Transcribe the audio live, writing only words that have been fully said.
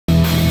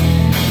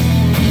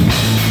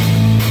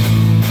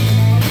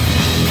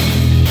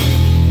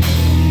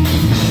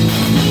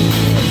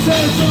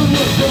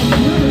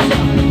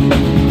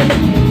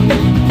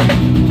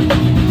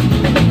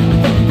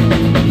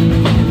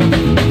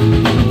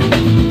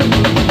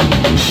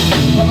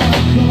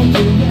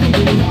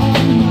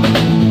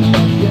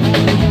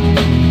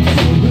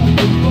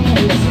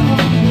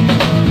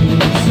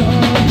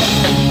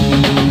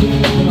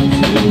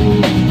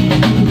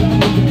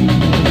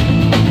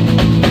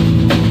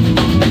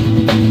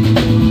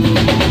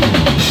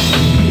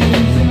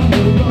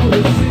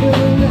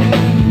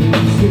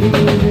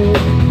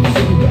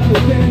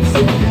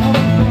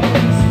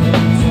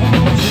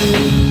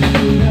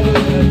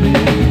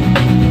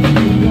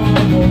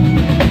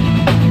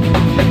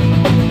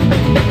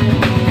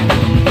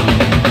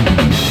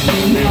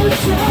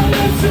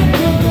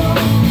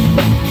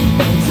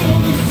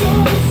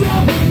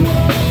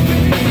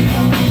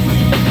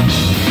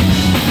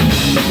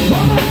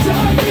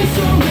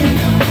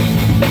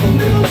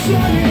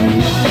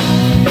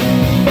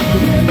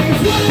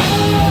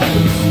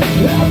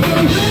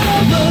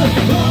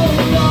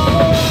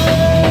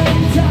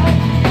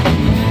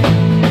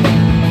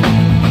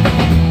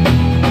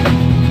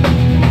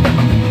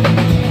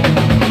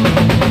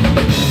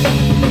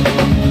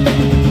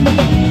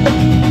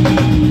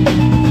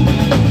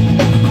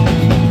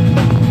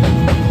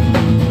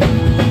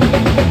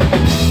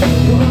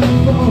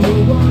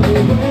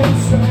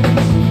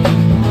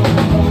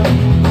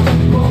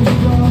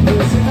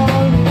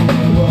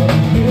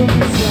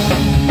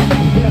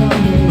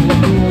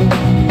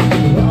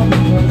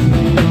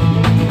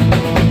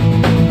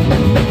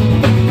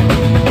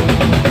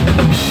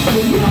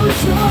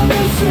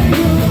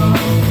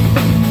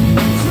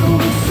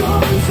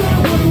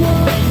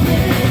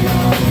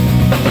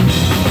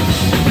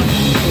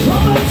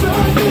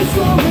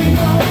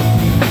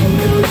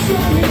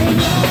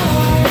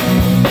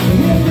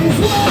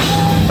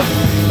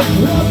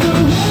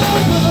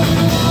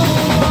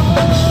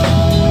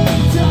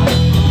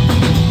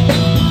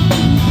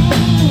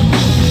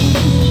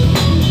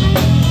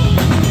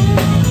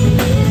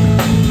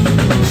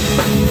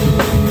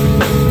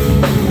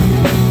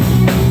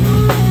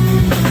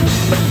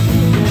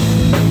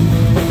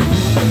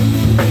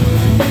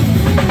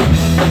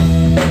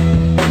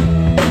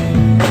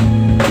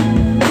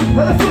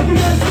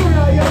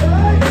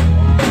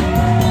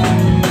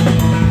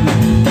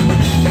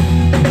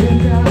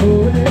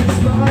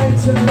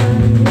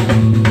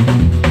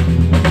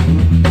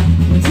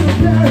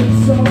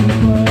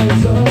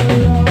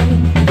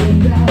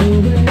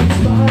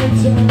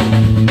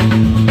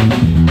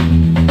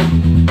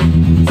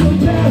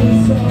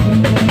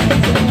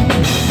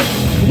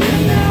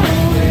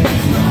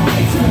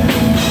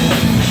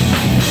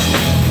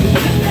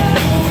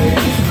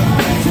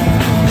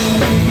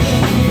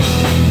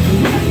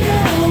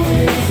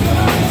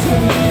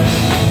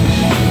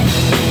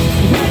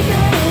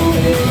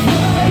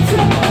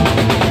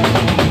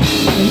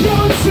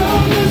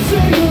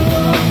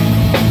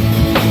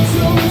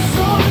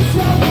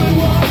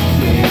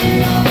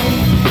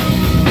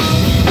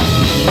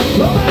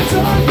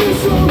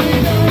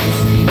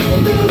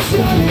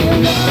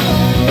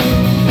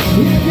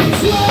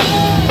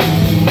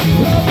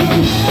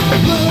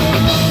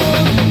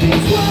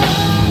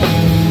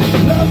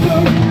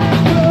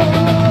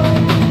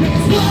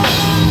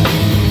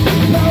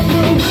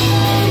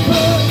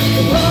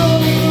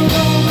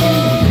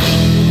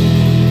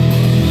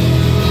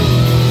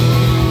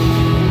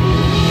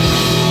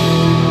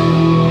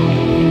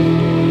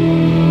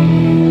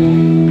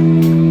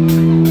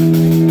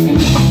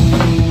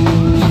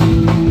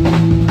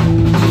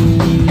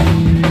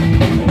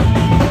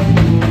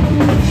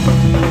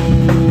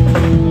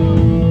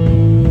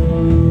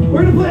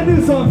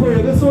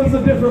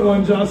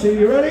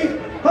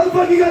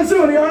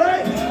doing? You all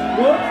right?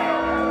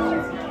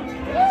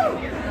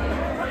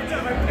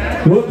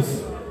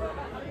 Whoops.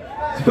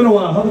 It's been a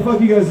while. How the fuck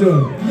are you guys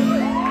doing?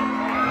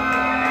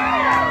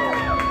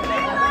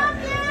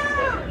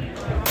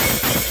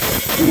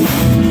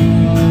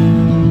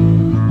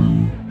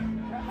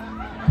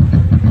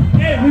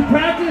 Hey, we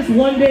practiced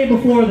one day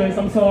before this.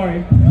 I'm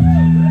sorry.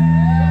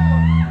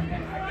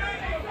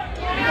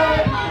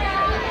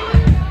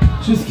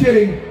 Just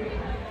kidding.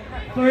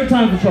 Third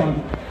time for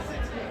charm.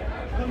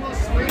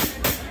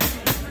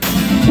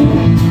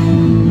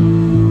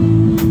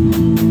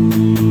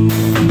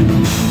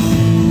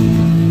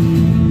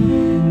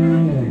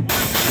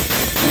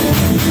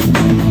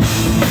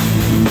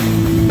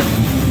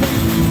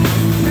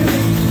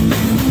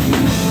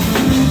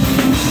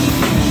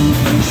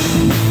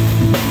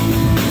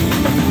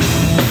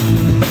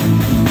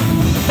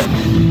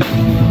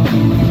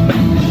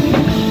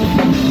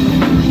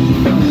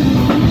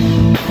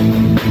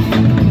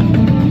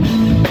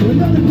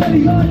 Another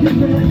petty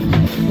argument,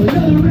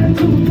 another end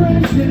to a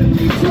friendship.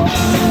 20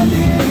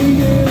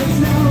 years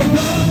now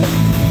gone.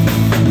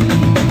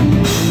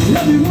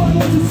 Everyone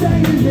wants to say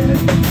it again,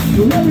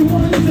 but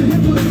everyone is a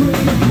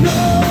hypocrite. No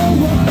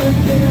one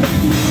can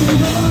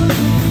move on.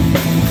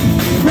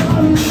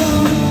 Probably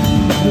not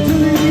until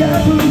we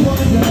ever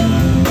wonder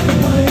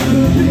what it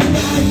could be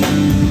like.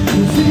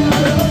 You see, I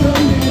don't know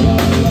me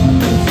all along.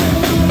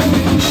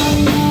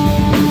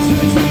 It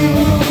takes me a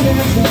long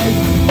dance night.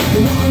 I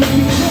wanna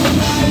be all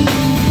right.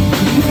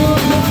 You're not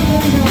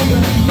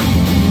another.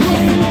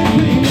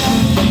 Waiting up.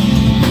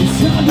 It's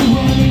time to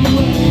run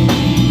away.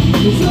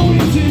 There's no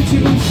reason to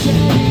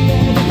say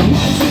it.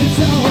 Once it's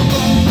over,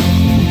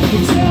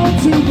 it's down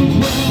to the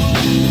ground.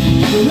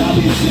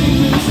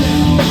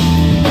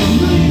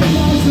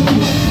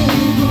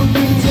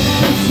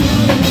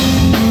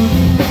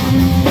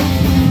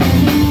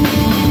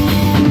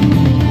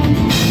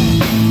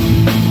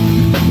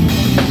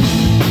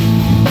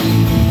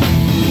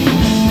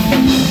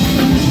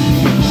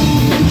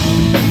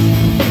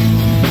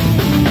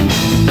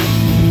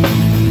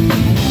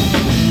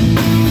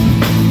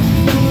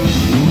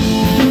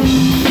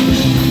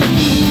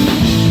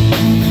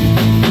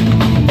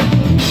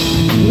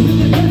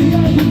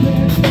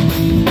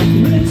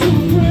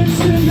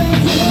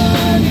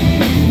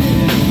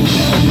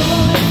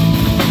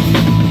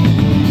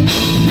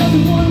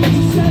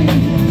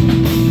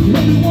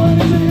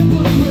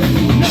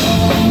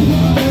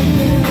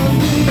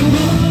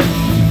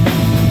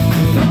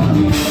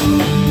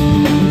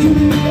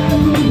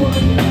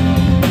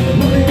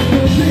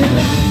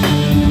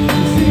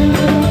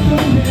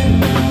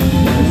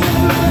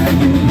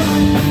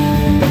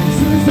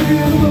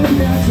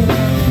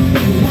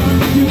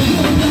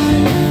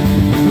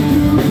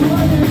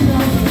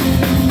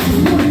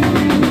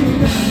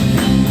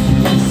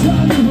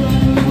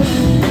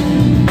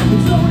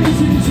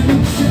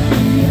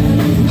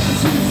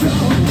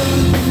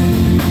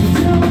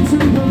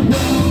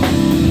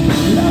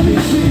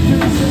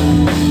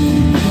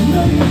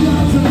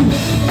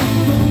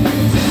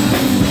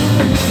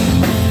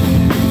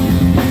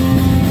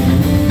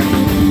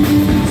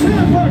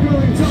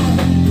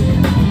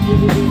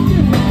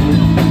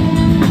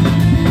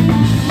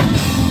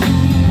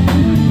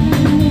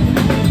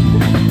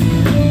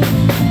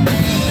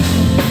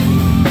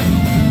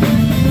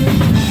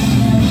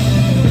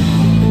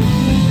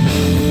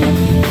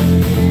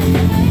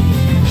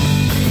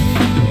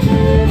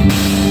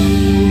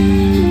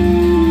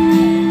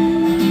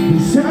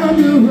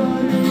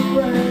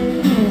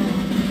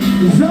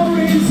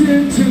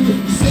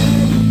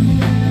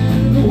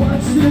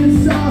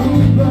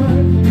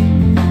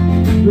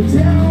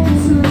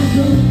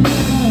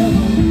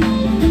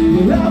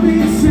 But I'll be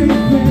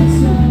safe and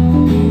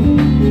sound.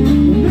 A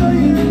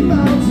million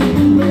miles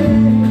away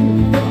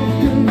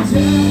from the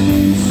tension.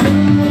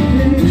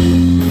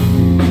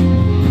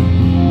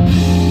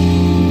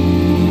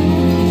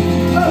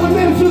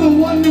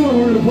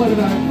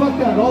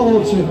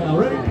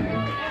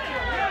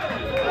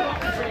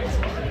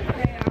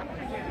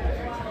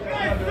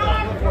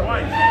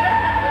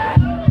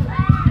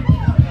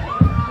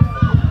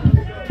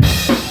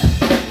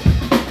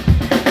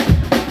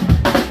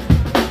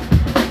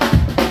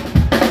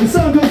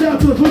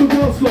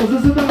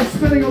 This is about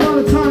spending a lot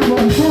of time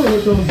on tour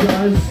with those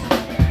guys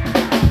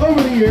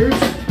over the years.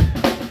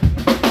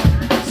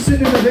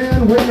 Sitting in the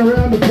van, waiting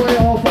around to play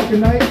all fucking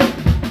night.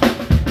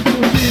 See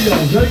what you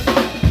guys, right?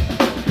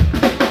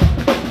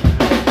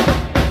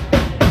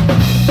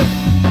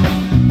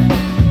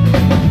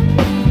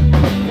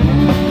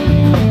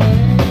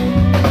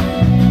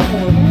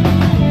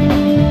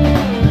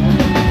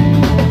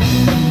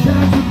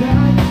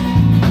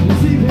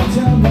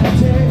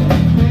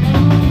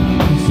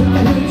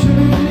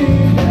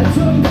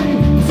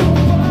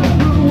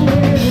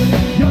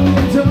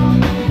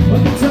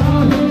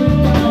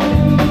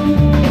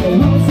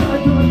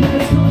 Alongside the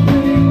best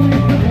company we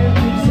had,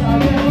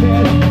 inside that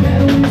bed,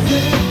 and we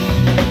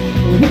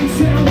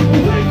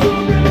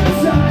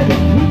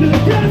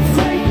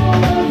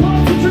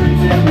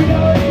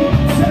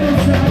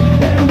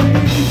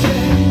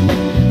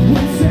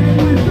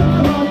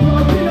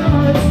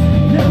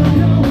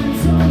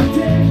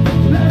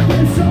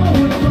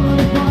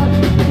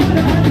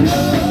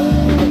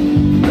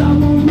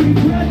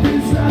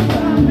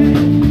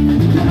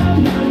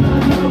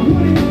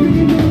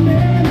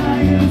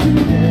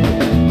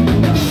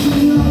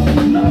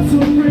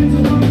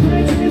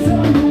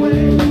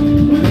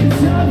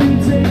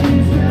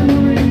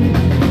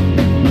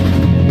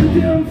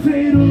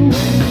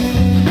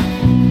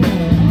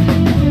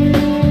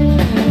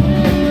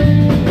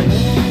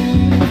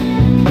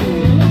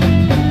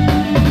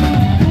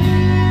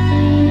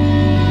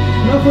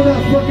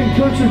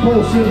country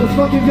bullshit. Let's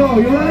fucking go.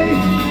 You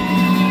ready?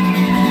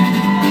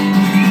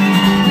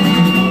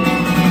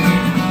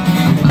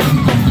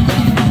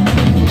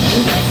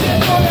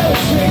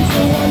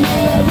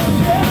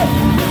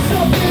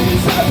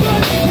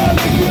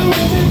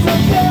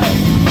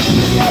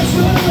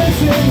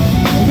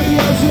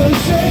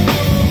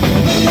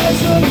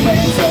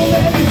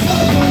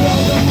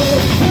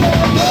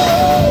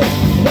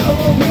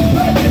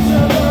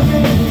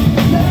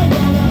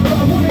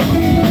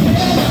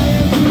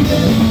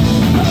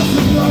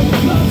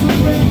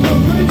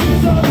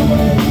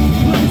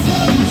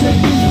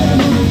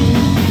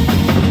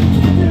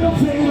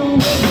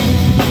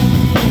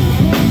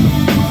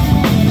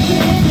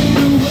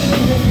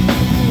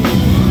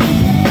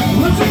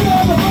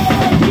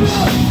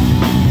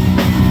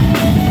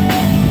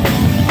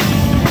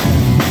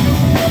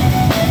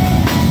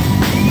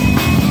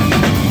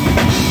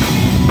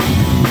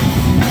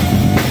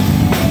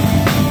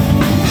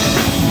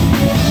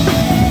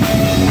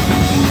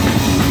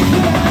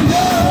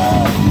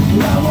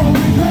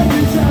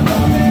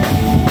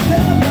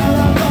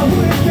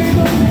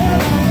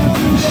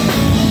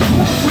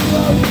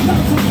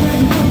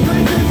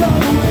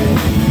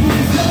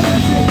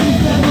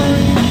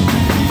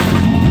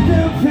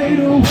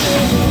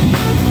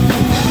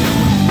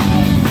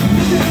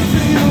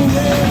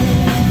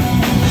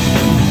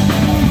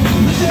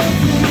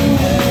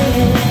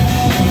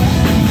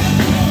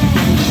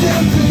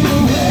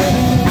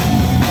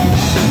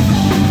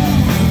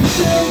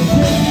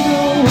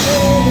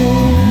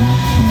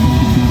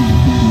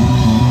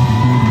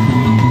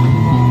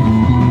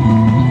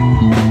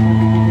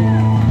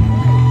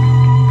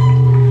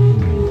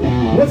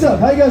 What's up?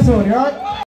 How you guys doing? You alright?